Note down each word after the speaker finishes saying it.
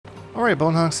Alright,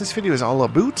 Bonehawks, this video is all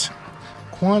about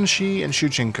Quan, and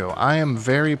Shujinko. I am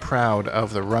very proud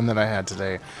of the run that I had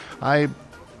today.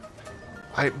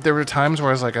 There were times where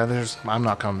I was like, I'm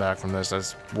not coming back from this,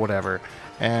 that's whatever.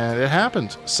 And it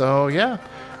happened. So yeah,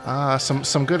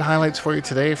 some good highlights for you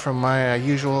today from my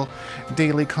usual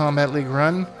daily Combat League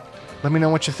run. Let me know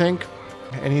what you think.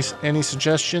 Any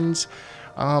suggestions?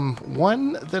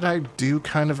 One that I do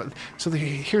kind of...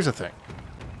 here's the thing.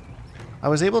 I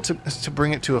was able to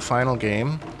bring it to a final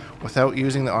game without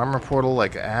using the armor portal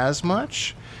like as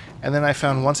much. And then I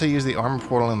found once I used the armor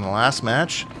portal in the last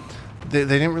match, they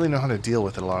didn't really know how to deal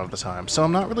with it a lot of the time. So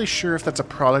I'm not really sure if that's a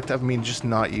product of me just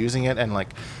not using it and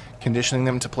like conditioning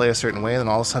them to play a certain way, and then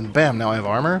all of a sudden, bam, now I have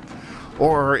armor.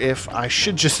 Or if I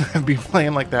should just be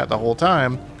playing like that the whole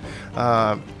time,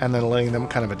 and then letting them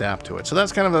kind of adapt to it. So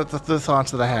that's kind of the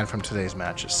thoughts that I had from today's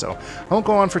matches. So I won't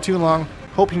go on for too long.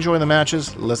 Hope you enjoy the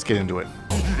matches. Let's get into it.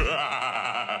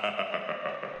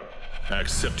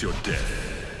 Accept your death.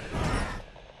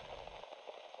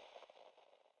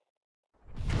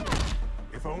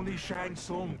 If only Shang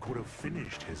Tsung could have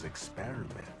finished his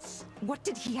experiments. What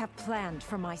did he have planned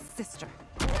for my sister?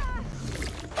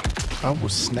 Oh,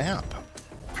 snap.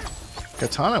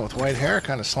 Katana with white hair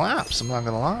kind of slaps, I'm not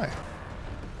gonna lie.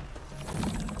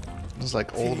 This is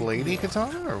like old lady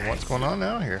katana, or what's going on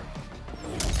now here?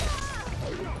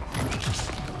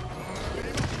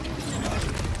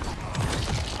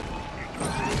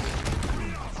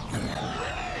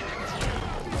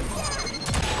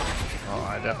 Oh,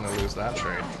 I definitely lose that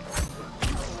trade.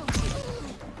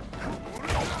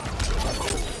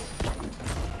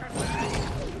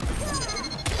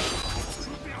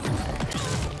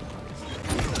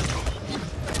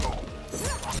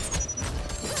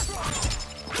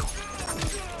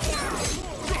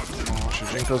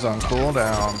 Shujinko's on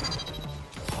cooldown.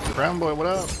 Brown boy, what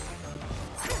up?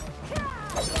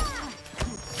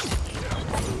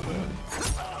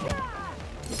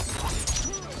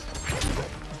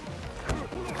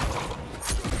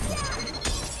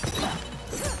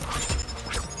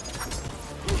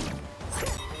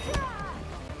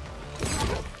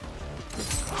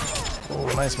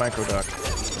 Oh, nice micro duck.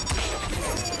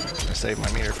 I saved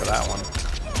my meter for that one.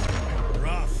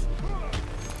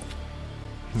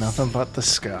 Nothing but the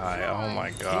sky. Oh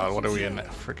my god, what are we in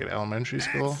freaking elementary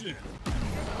school?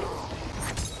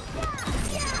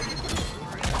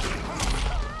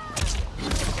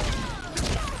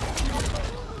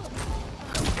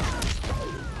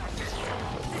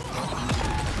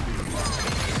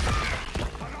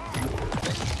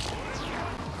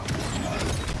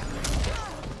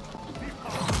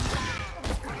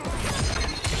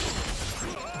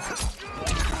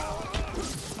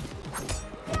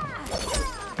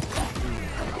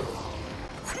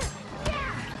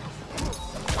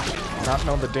 Not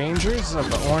know the dangers of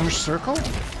the orange circle?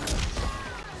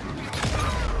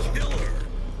 Killer.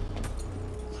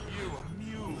 You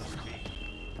amuse me.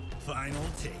 Final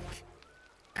take.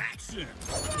 Action. 'em.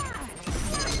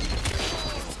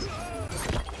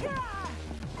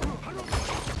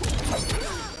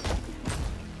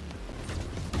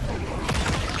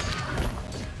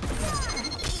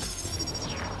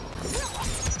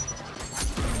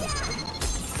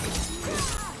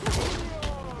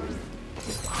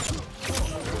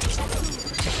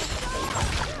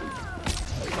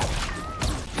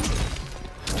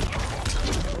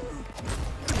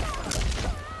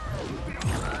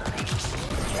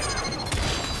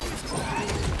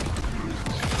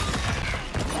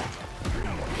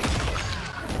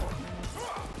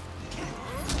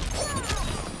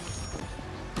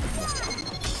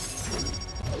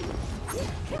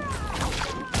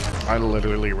 I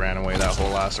literally ran away that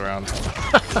whole last round.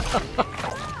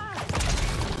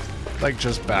 Like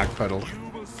just backpedaled. You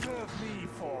will serve me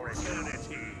for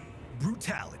eternity.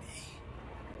 Brutality.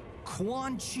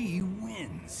 Quan Chi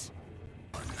wins.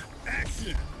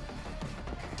 Action.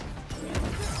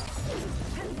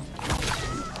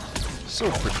 So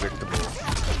predictable.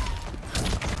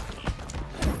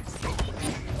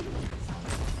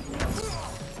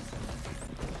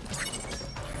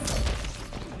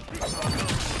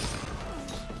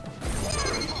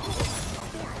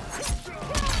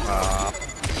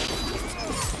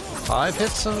 Five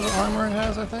hits of armor it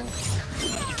has, I think.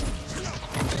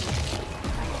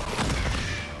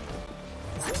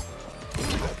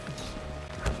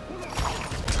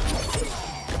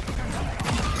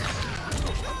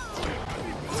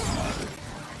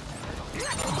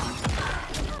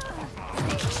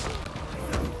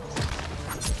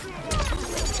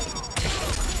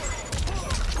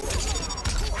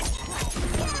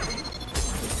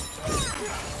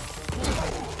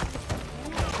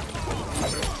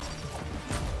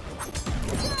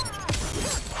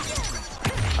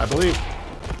 I believe.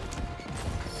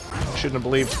 Shouldn't have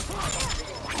believed.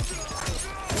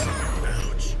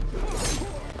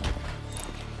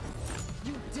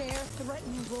 You dare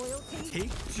threaten royalty?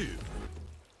 Take 2.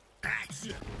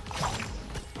 Action.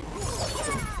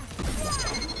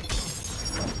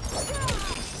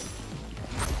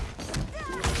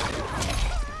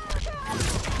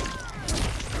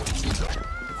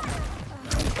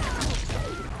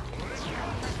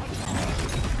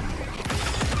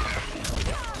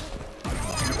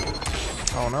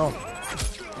 Oh no.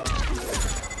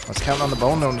 I was counting on the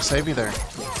bone gnome to save you there.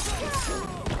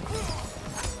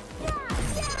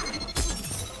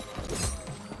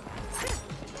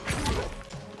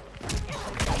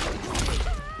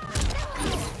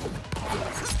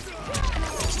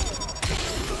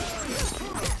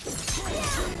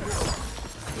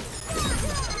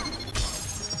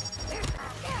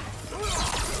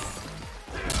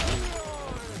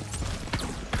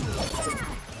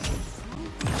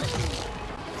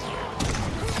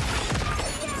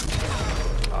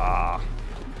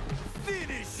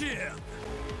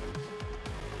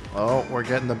 Oh, we're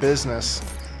getting the business.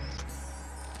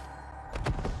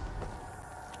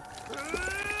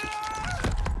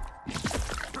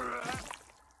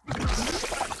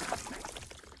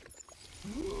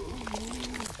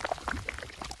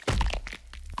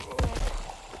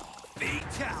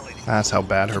 Fatality. That's how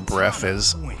bad her breath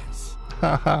is. Wins.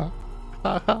 Haha.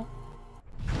 Haha.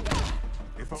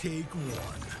 Take 1.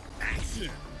 Action.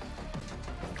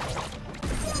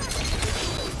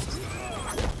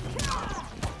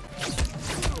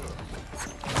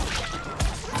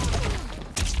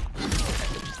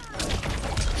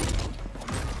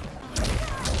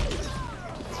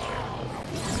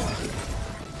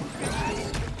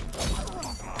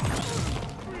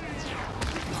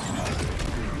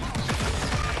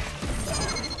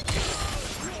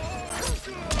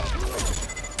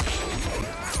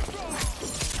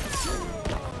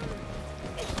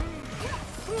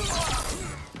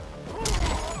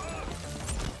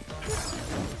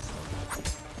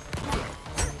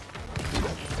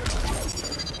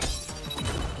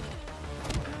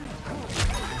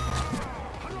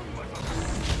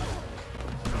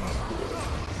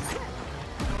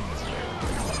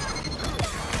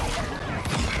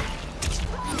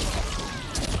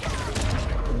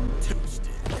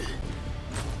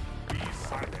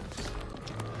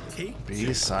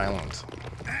 Be silent.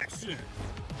 Action.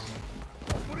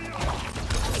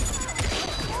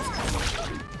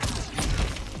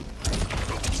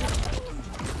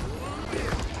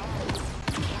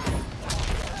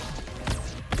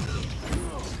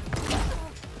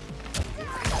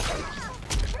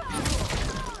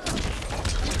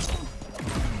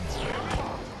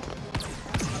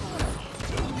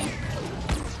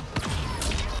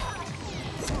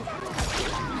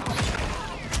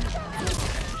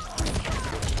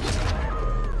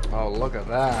 Oh, look at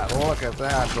that. Look at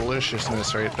that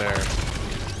deliciousness right there.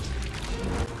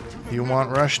 You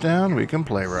want Rushdown? We can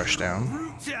play Rushdown.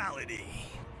 Brutality.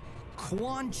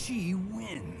 Quan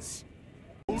wins.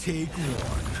 Take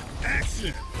 1.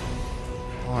 Action.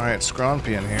 Alright,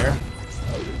 Scrompion here.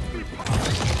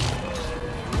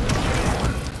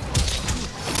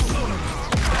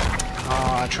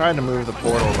 Oh, I tried to move the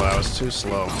portal, but I was too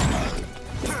slow.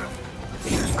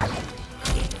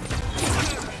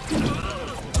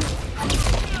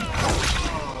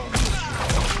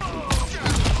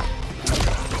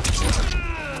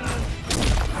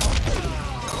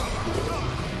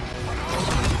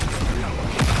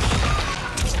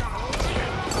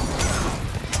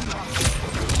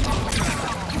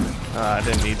 I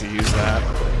didn't need to use that.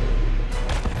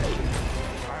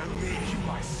 I'll make you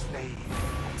my slave.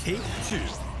 Take 2.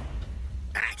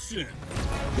 Action.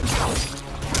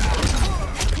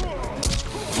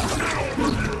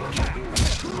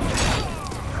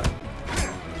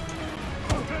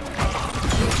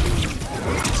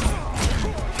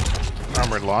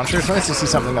 Armored launcher? It's nice to see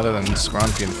something other than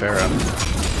Scrompion Pharah.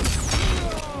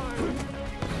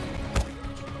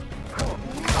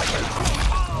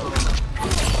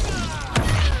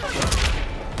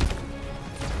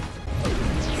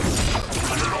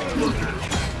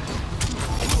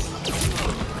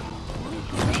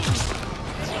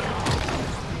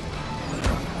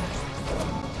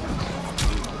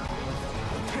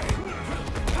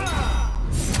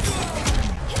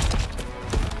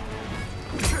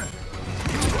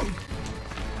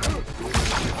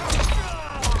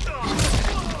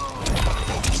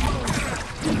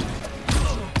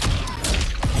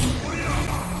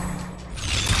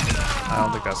 I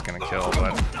don't think that's gonna kill,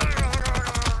 but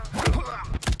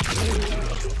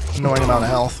annoying amount of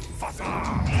health.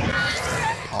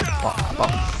 Oh, pop,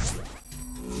 pop.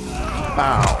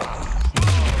 Bow.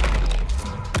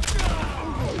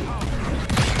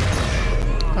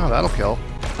 Oh, that'll kill.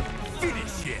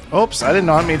 Oops, I did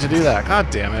not mean to do that.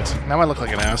 God damn it. Now I look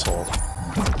like an asshole.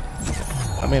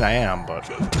 I mean, I am, but...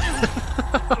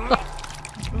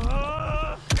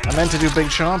 I meant to do Big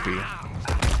Chompy.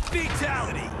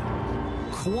 Fatality.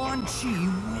 Quan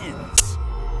wins.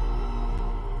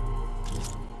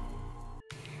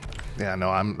 Yeah,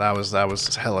 no, that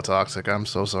was hella toxic. I'm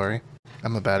so sorry.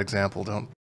 I'm a bad example, don't...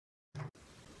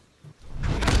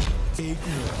 Take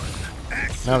one.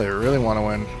 Now they really want to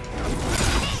win.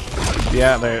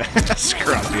 Yeah, they...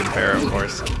 Scorpion pair, of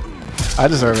course. I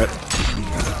deserve it.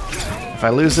 If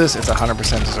I lose this, it's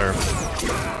 100% deserved.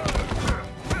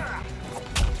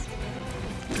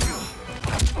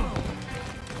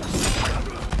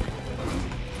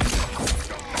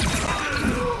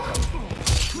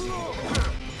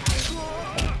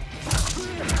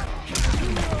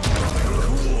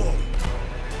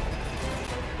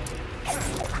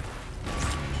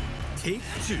 Take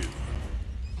two.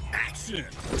 Action.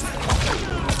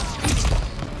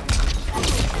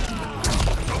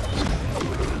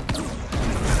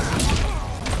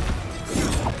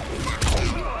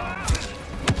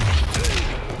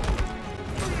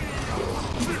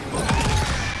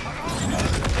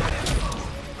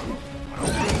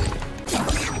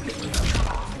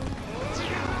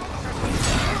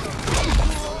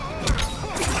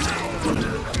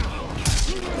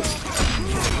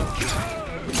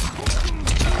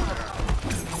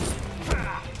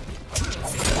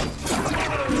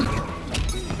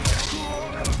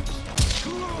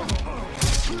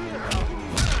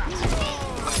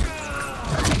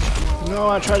 No,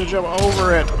 I tried to jump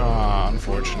over it. Aw,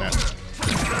 unfortunate.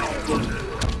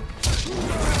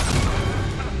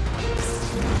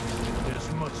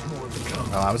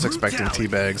 Well, I was expecting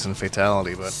teabags and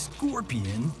fatality, but...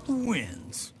 Scorpion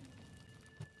wins.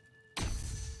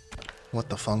 What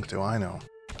the funk do I know?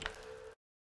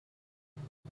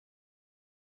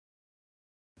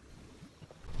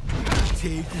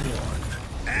 Take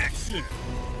one. Action.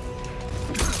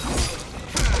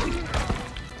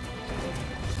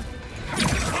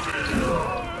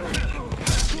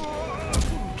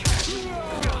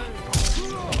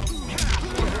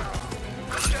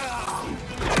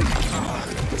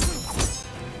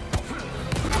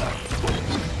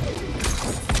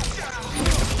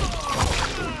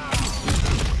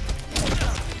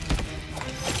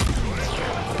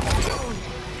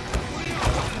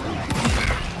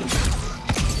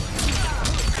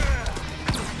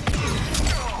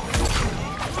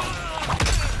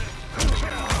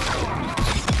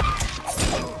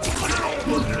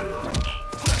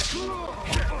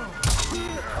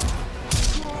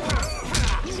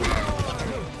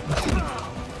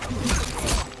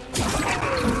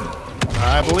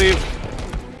 I believe.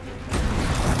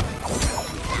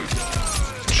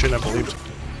 Shouldn't have believed.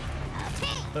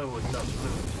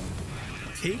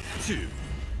 Take two.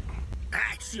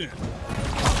 Action.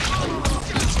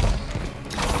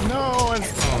 No,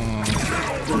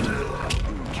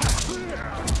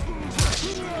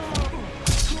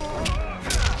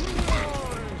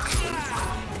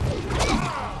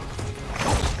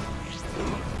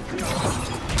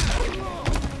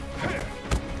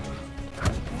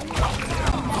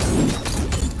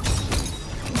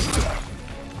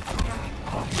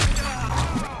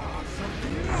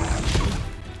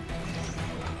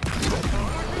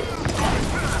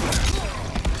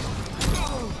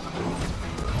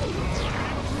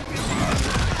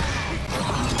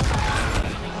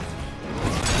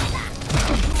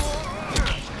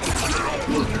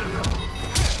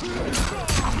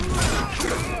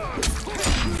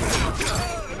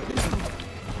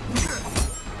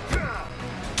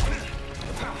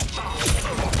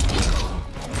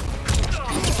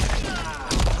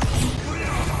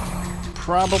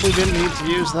 probably didn't need to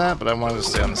use that, but I wanted to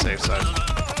stay on the safe side.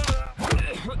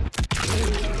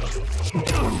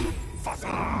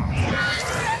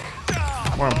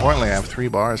 More importantly, I have 3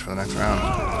 bars for the next round.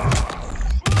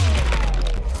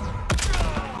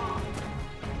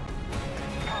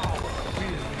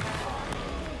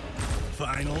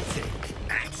 Final take.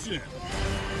 Action.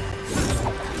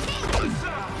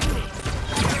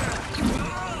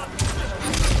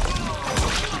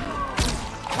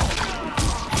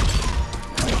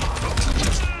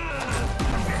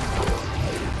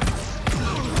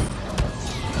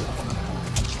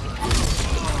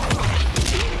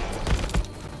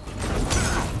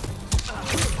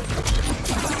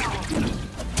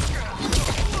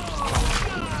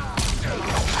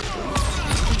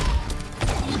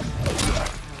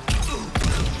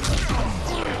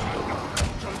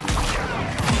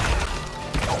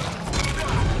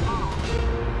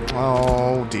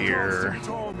 dear.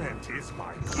 Torment is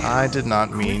my I did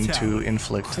not mean to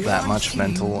inflict that much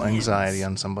mental anxiety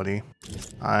on somebody.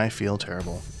 I feel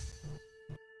terrible.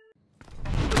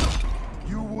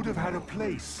 You would have had a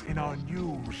place in our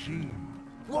new regime.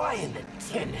 Why in the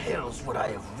 10 hells would I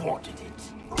have wanted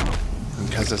it?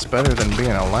 Because it's better than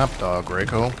being a lapdog,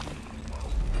 Reiko.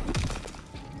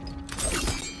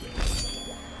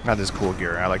 Got this cool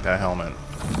gear. I like that helmet.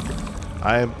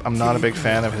 I'm not a big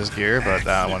fan of his gear, but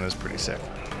that one is pretty sick.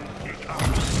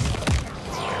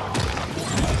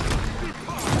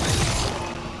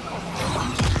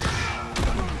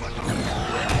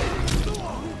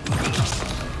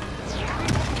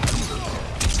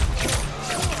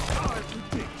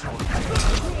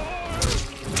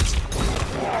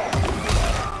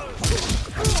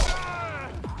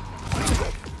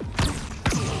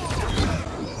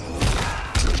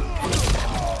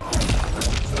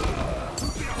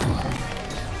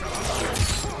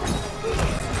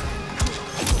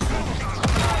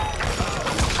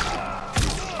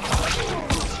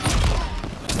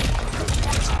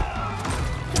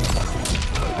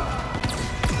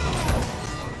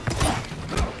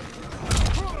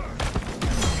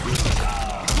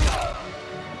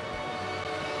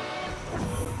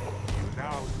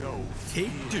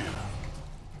 Take 2.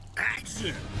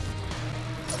 Action!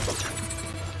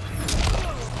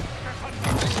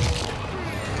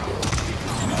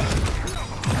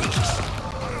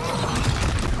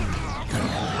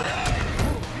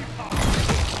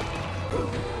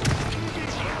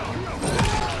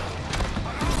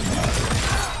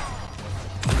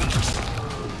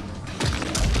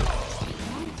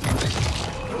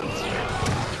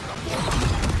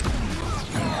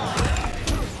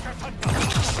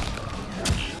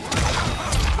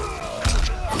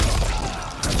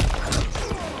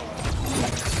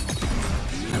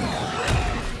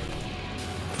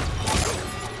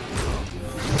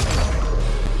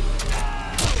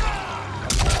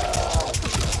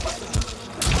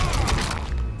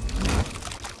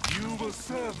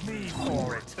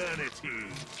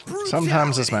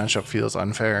 Sometimes this matchup feels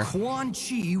unfair. Quan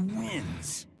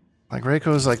wins. Like,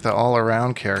 Reiko's like the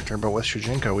all-around character, but with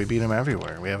Shujinko, we beat him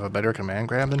everywhere. We have a better command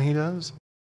grab than he does.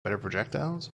 Better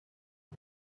projectiles.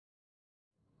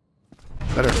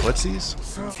 Better footsies.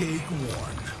 Take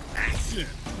 1. Action!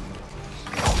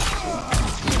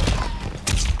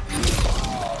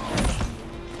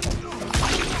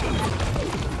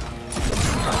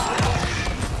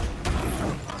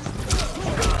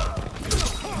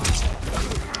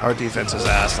 Our defense is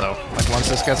ass, though. Like, once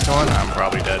this gets going, I'm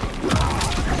probably dead.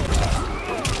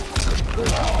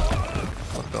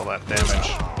 Look at all that damage.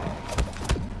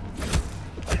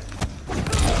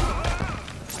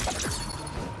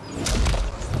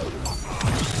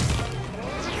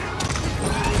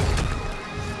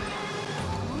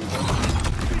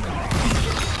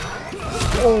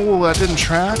 Oh, that didn't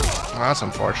track? Oh, that's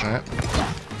unfortunate.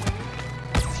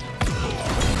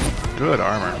 Good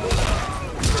armor.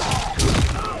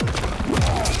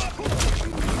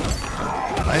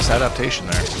 Nice adaptation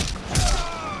there.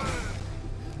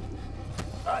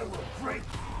 I will break.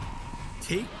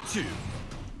 Take 2.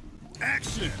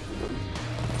 Action!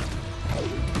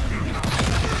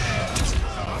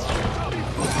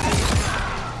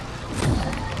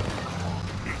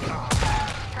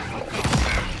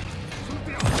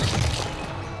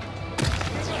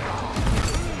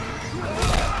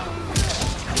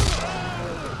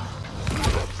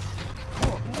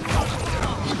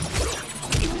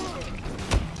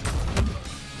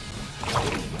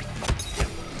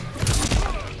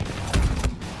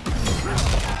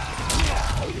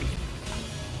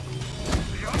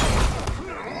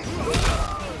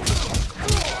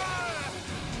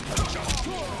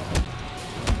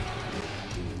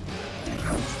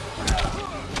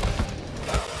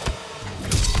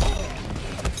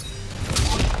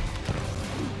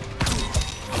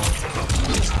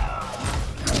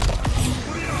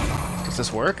 Does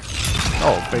this work?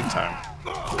 Oh, big time.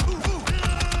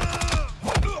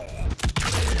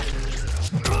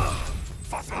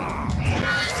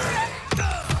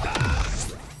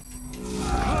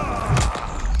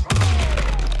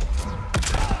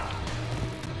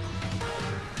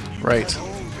 Right.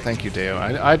 Thank you, Deo.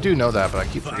 I do know that, but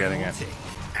I keep forgetting it.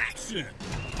 Action!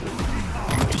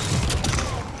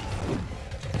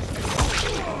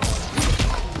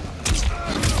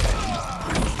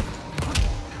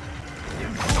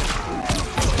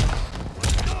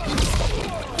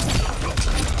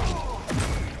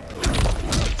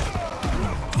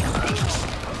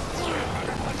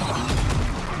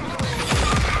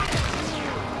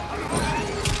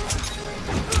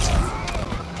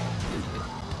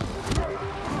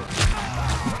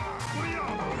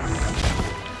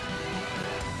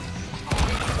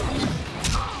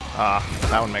 Ah,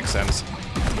 that one makes sense.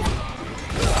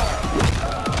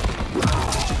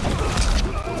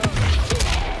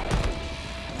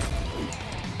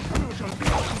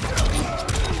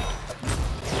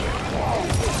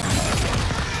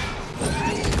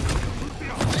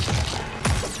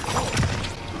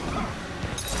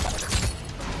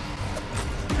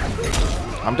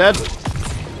 I'm dead.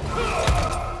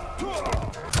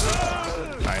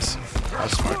 Nice. That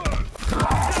was smart.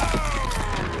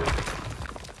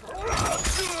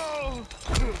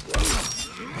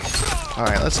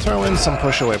 Alright, let's throw in some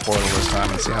push away portal this time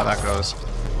and see how that goes.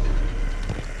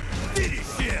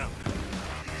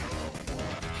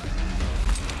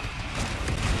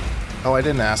 Oh, I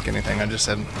didn't ask anything. I just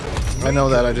said, I know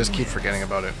that, I just keep forgetting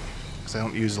about it. Because I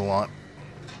don't use it a lot.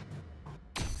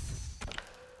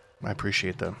 I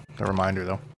appreciate the reminder,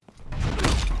 though.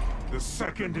 The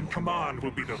second in command will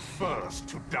be the first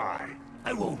to die.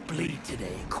 I won't bleed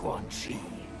today, Quan.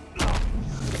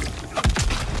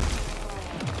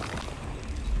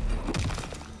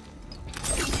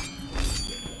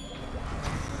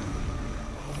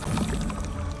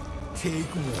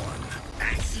 Take one.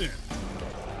 Action.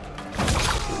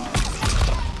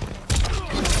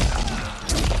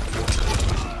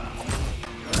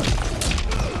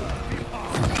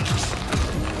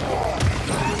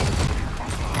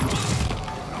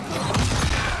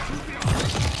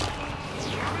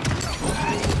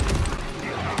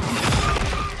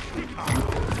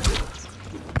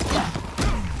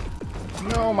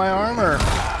 No, my armor.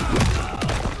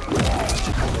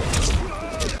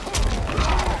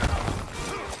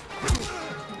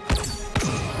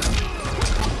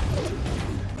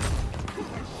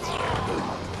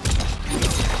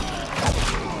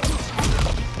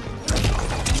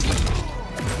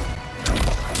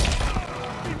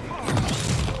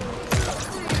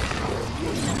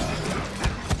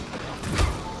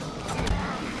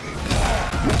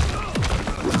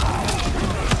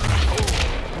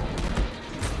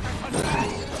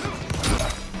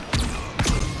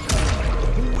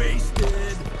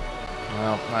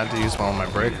 Well, I had to use one on my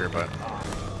breaker, but...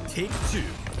 Take two.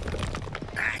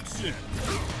 Action.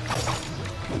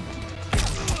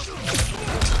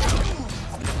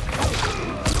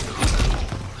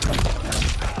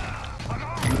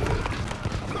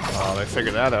 Oh, they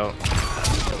figured that out.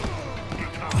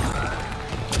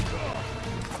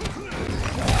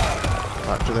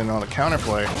 Not do they know how to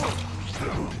counterplay?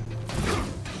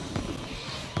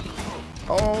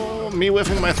 Oh, me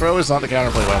whiffing my throw is not the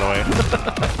counterplay, by the way.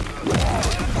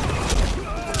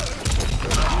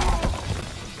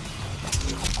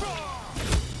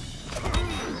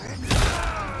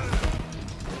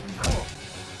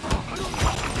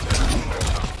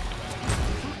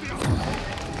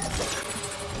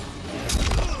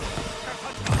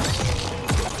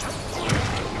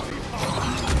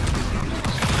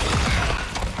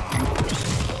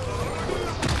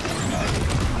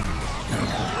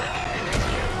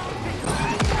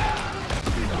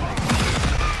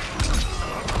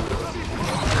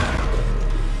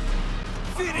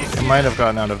 Might have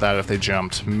gotten out of that if they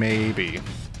jumped. Maybe.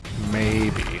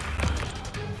 Maybe.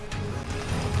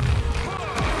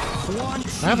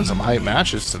 We're having some hype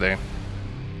matches today.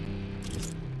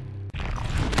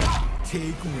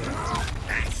 Take one.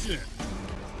 Action.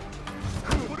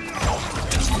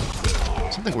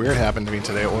 Something weird happened to me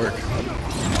today at work.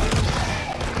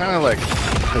 Kind of like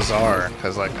bizarre,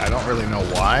 because like I don't really know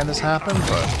why this happened,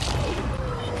 but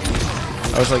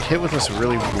I was like hit with this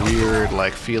really weird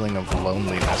like feeling of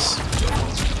loneliness.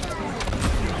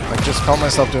 Like just felt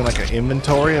myself doing like an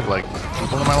inventory of like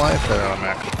people in my life that I'm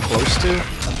actually close to.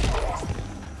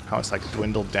 How it's like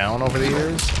dwindled down over the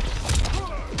years.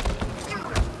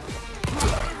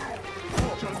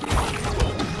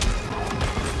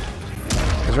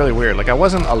 It's really weird. Like I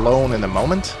wasn't alone in the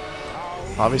moment.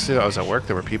 Obviously I was at work,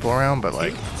 there were people around, but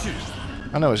like I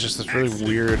don't know, it was just this really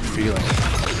weird feeling.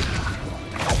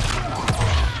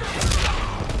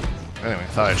 Anyway,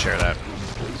 thought I'd share that.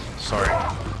 Sorry.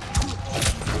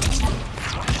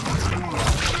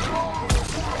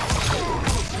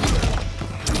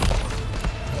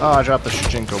 Oh, I dropped the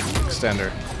Shujinko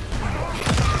extender.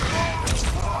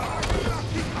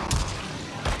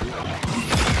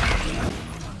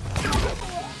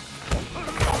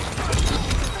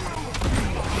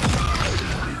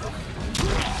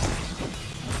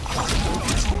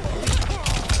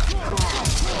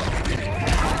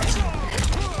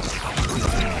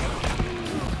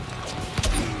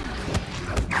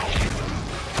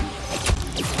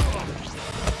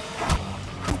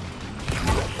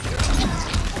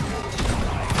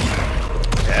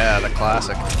 Yeah, the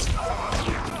classic.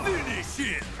 Finish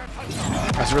it.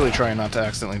 I was really trying not to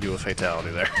accidentally do a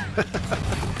fatality there.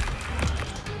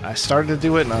 I started to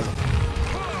do it and I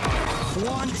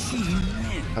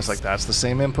was like, that's the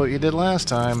same input you did last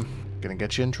time. Gonna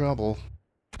get you in trouble.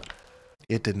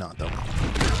 It did not, though.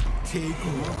 Take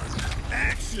one.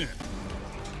 Action.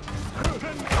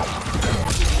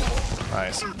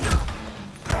 Nice.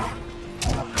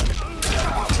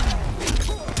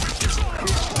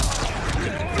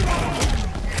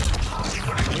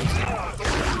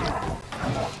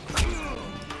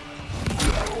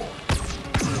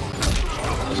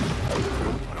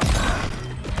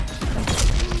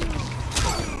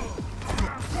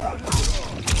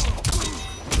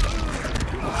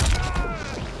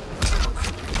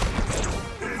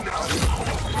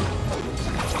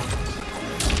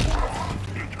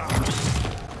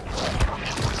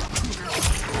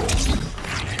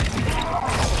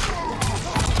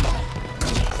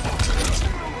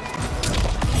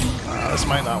 This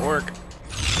might not work.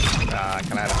 I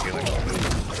kind of had a feeling.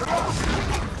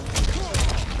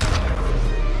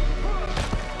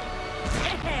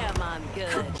 Damn, I'm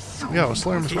good. Yo,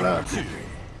 Slurms, what up?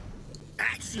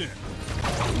 Action.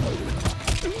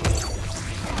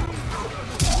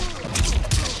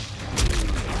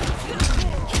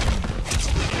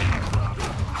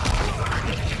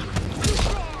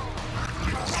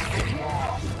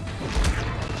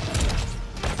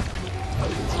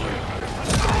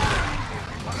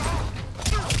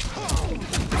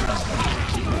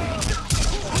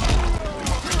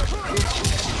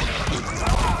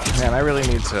 Man, I really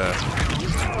need to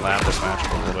lap this match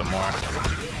a little bit more.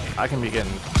 I can be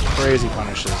getting crazy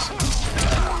punishes.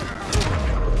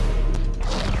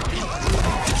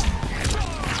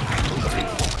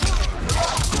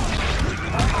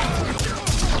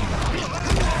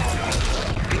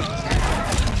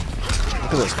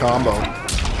 Look at this combo.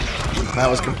 That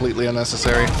was completely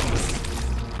unnecessary.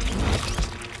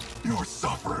 Your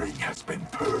suffering has been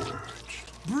purged.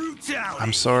 Brutality.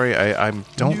 I'm sorry, I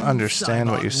don't understand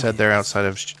what you said there outside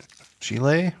of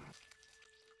Chile.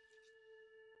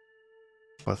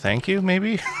 Well, thank you,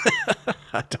 maybe?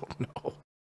 I don't know.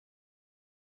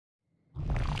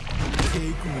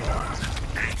 Take one.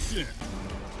 Action.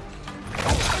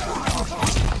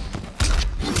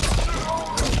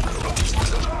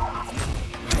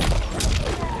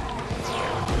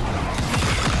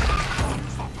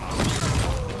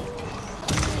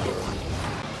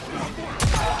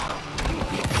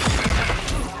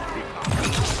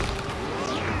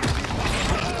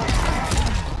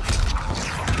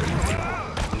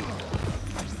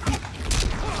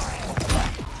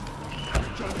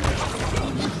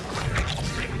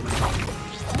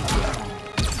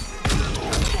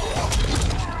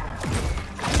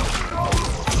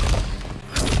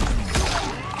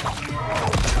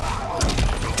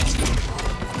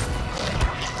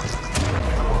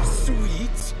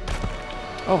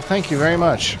 Oh, thank you very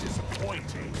much.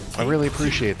 I really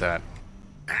appreciate that.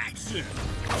 Action.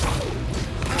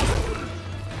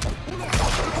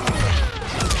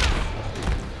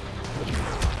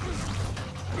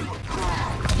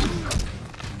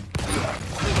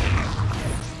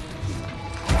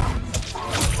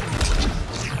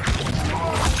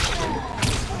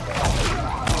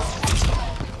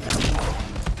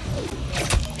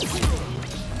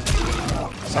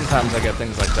 Sometimes I get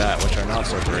things like that, which are not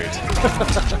so great.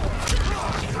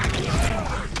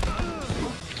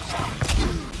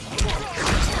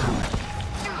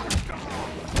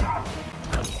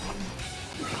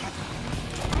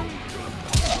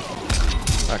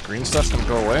 That green stuff's gonna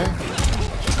go away.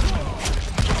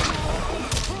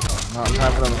 Not in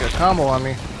time for them to get a combo on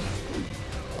me.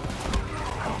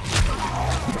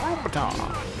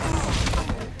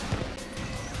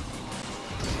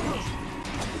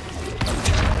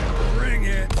 Bring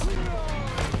it.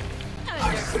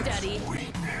 Understudy.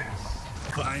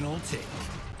 Final take.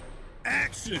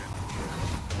 Action.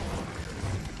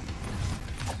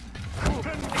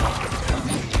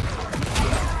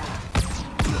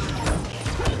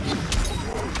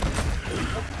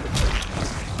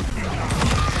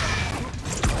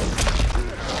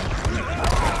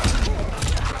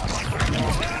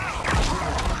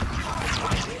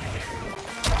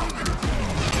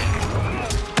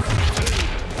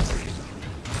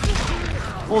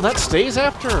 Oh, that stays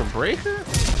after a breaker?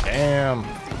 Damn.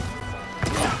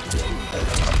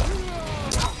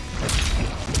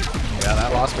 Yeah,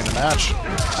 that lost me the match.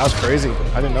 That was crazy.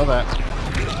 I didn't know that.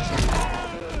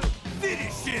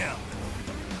 Finish him.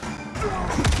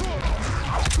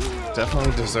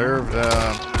 Definitely deserved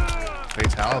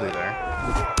fatality there.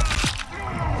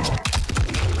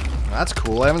 That's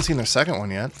cool. I haven't seen their second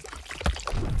one yet.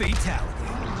 Fatality.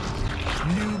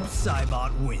 Noob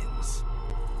Saibot wins.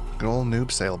 Good old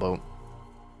noob sailboat.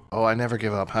 Oh, I never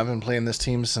give up. I've been playing this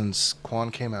team since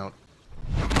Quan came out.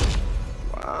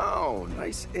 Wow,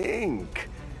 nice ink.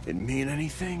 It mean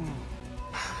anything?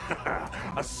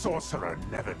 A sorcerer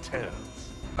never tells.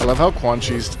 I love how Quan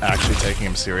Chi's actually taking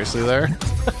him seriously there.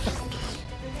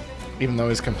 Even though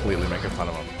he's completely making fun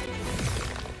of him.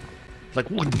 Like,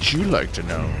 wouldn't you like to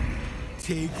know?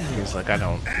 He's like,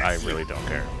 I really don't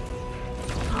care.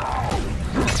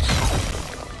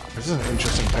 This is an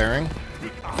interesting pairing.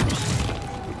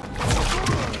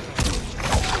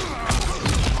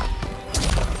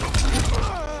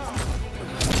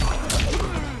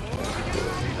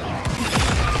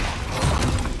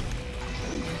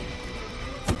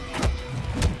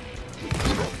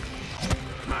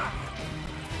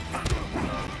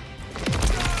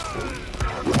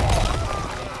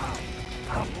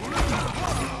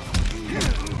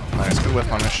 Nice, good whip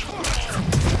punish.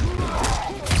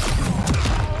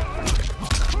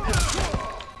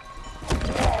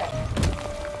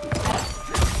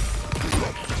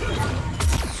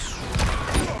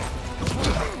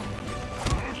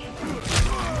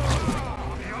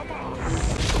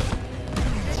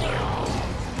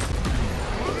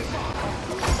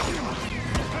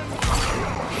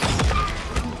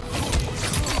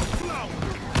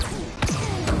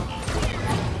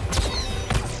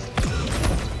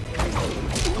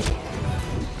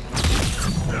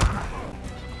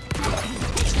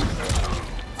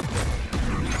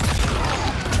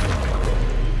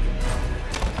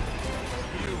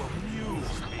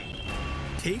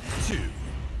 Take two.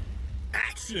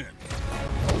 Action!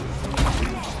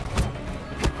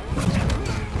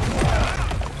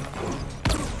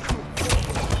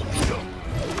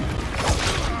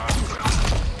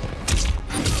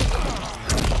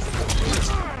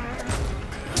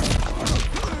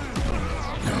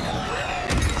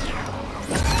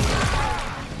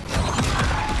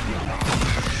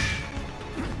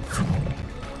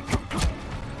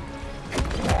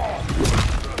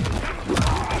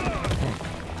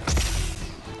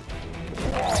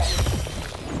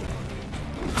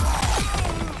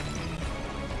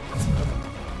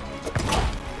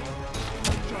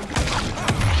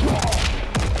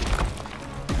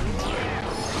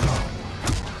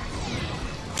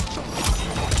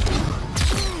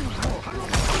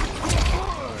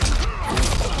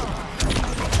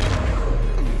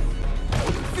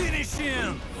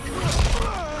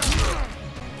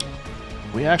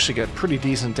 We actually get pretty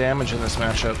decent damage in this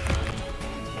matchup.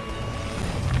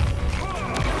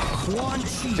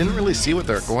 Didn't really see what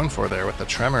they're going for there with the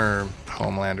Tremor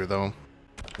Homelander, though.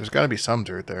 There's got to be some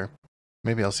dirt there.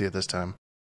 Maybe I'll see it this time.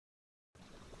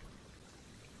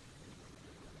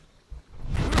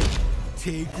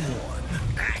 Take one.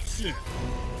 Action!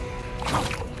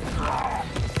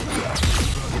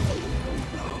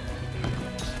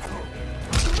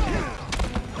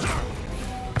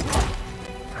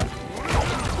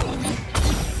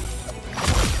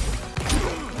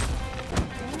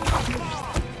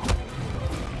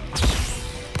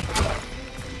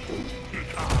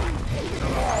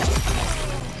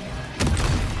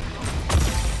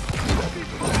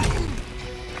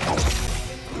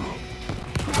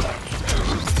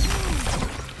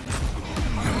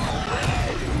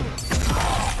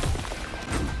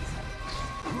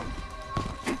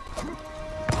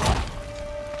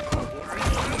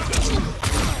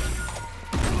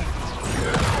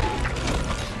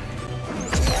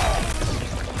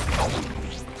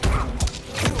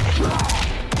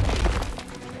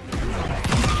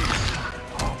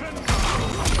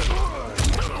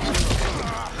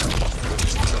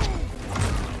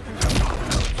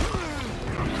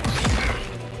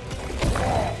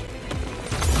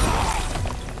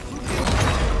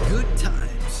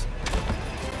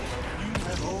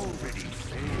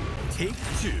 Take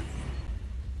two.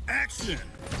 Action!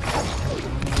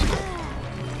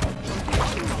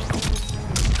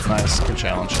 Nice, good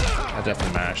challenge. I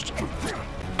definitely mashed.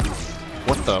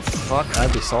 What the fuck?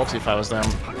 I'd be salty if I was them.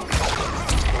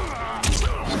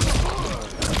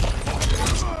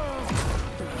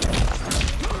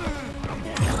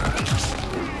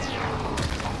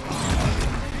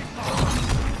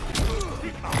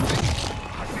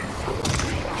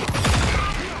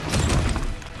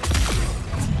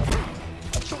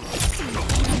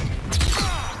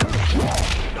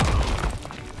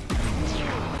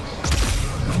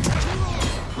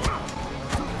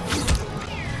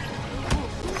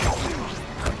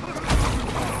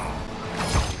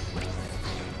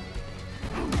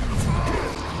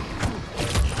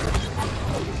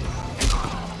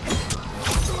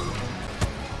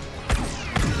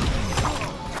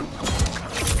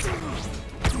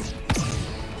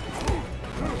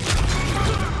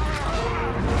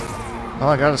 Well,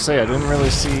 I gotta say, I didn't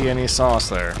really see any sauce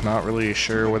there. Not really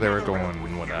sure where they were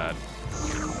going with that.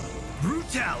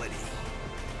 Brutality.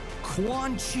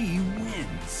 Quan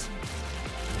wins.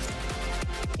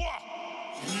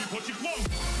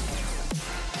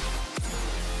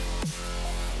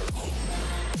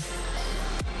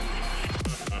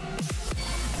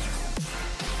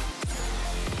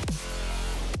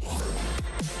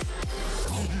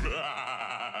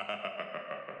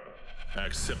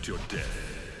 Accept your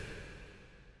death.